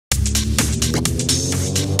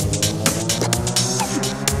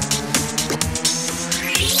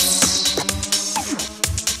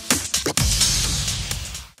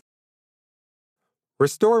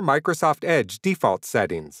Restore Microsoft Edge default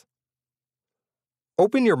settings.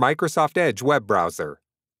 Open your Microsoft Edge web browser.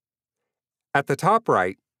 At the top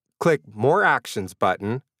right, click More Actions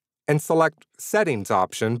button and select Settings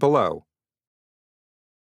option below.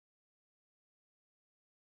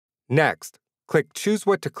 Next, click Choose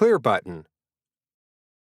What to Clear button.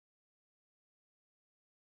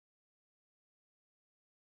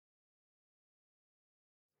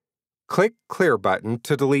 Click Clear button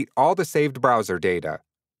to delete all the saved browser data.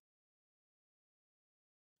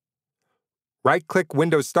 Right-click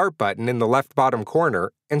Windows Start button in the left bottom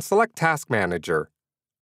corner and select Task Manager.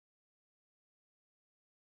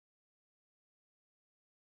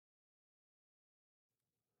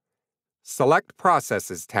 Select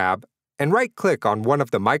Processes tab and right-click on one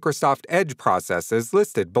of the Microsoft Edge processes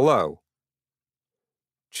listed below.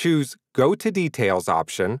 Choose Go to Details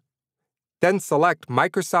option, then select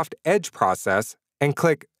Microsoft Edge process and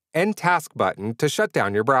click End Task button to shut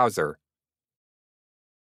down your browser.